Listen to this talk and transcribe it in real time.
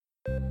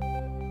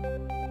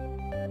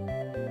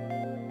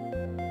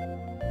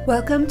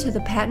Welcome to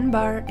the Patent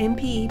Bar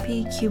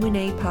MPEP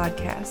Q&A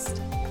podcast.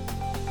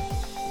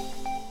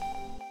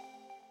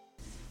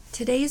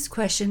 Today's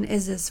question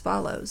is as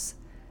follows.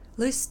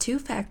 List 2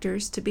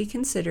 factors to be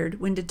considered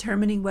when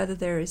determining whether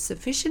there is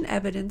sufficient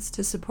evidence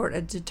to support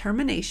a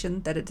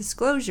determination that a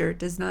disclosure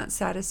does not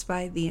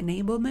satisfy the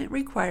enablement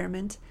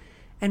requirement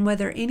and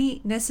whether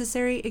any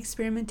necessary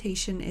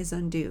experimentation is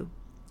undue.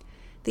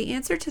 The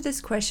answer to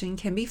this question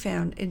can be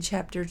found in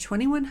Chapter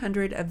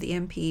 2100 of the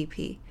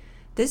MPEP.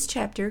 This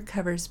chapter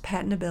covers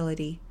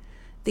patentability.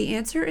 The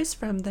answer is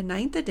from the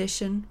 9th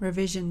edition,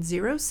 revision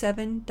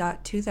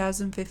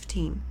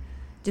 07.2015.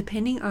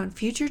 Depending on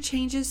future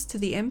changes to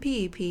the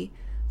MPEP,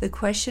 the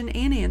question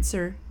and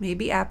answer may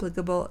be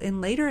applicable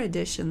in later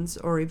editions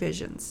or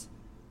revisions.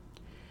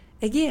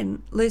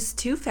 Again, list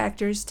 2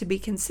 factors to be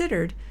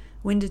considered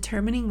when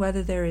determining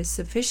whether there is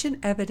sufficient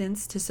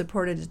evidence to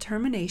support a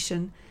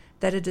determination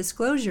that a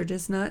disclosure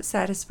does not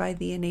satisfy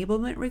the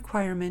enablement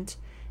requirement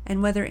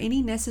and whether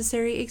any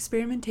necessary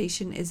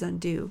experimentation is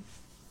undue.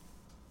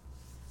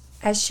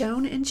 As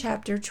shown in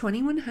Chapter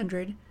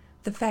 2100,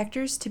 the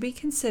factors to be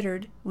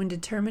considered when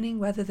determining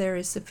whether there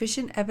is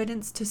sufficient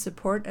evidence to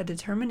support a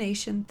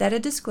determination that a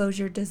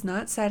disclosure does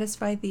not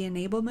satisfy the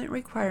enablement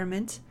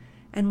requirement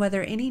and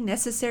whether any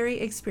necessary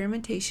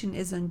experimentation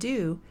is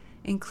undue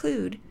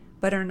include,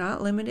 but are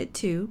not limited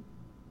to,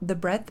 the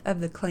breadth of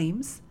the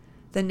claims,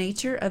 the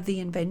nature of the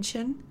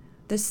invention,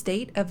 the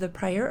state of the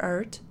prior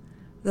art,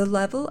 the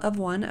level of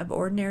one of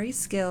ordinary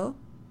skill,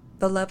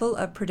 the level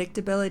of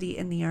predictability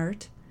in the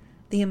art,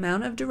 the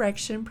amount of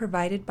direction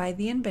provided by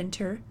the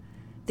inventor,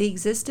 the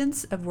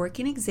existence of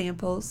working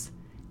examples,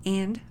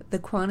 and the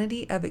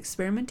quantity of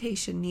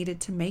experimentation needed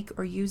to make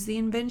or use the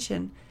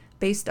invention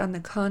based on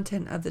the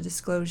content of the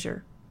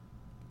disclosure.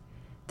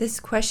 This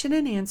question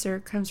and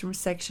answer comes from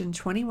Section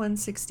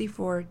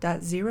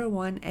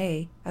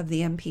 2164.01a of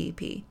the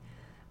MPEP.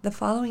 The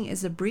following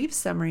is a brief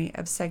summary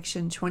of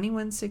Section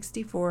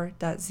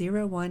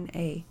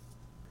 2164.01a.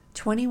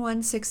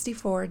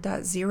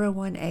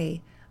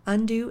 2164.01a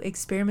Undue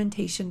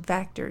experimentation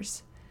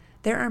factors.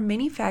 There are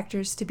many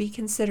factors to be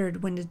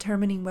considered when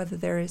determining whether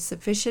there is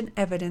sufficient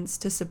evidence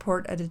to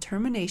support a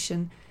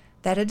determination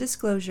that a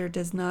disclosure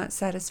does not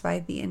satisfy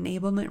the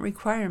enablement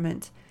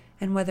requirement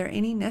and whether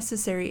any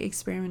necessary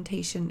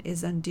experimentation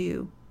is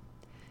undue.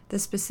 The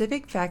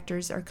specific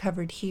factors are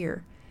covered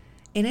here.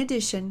 In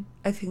addition,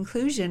 a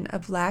conclusion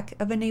of lack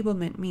of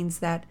enablement means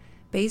that,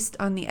 based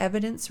on the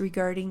evidence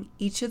regarding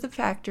each of the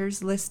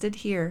factors listed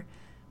here,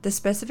 the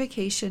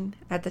specification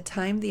at the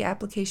time the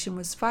application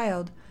was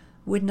filed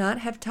would not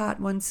have taught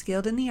one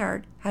skilled in the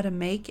art how to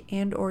make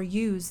and or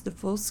use the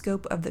full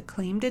scope of the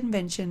claimed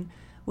invention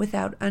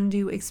without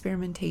undue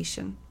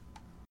experimentation.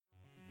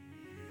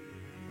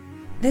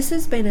 This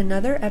has been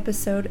another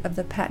episode of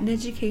the Patent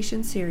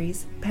Education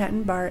Series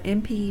Patent Bar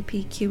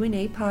MPEP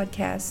Q&A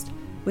podcast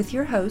with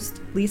your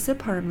host, Lisa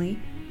Parmley,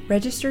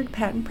 Registered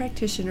Patent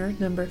Practitioner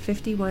number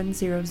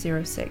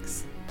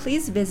 51006.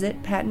 Please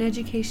visit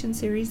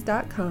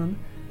patenteducationseries.com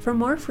for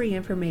more free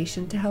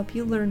information to help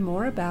you learn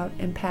more about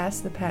and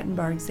pass the Patent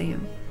Bar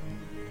exam.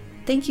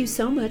 Thank you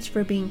so much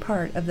for being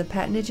part of the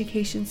Patent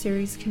Education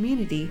Series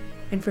community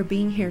and for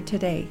being here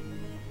today.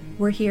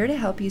 We're here to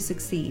help you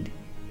succeed.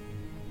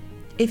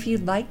 If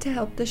you'd like to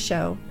help the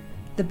show,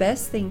 the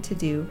best thing to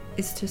do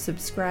is to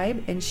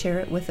subscribe and share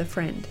it with a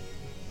friend.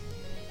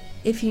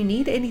 If you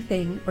need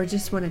anything or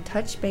just want to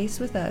touch base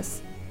with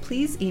us,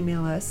 please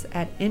email us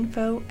at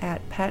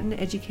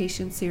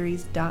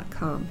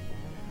info@patenteducationseries.com.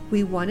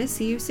 We want to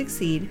see you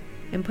succeed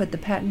and put the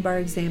Patent Bar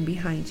exam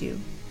behind you.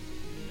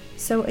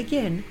 So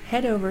again,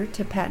 head over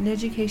to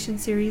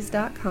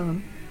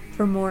patenteducationseries.com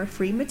for more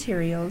free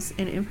materials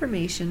and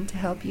information to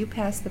help you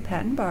pass the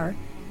Patent Bar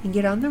and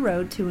get on the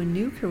road to a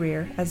new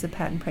career as a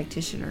patent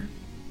practitioner.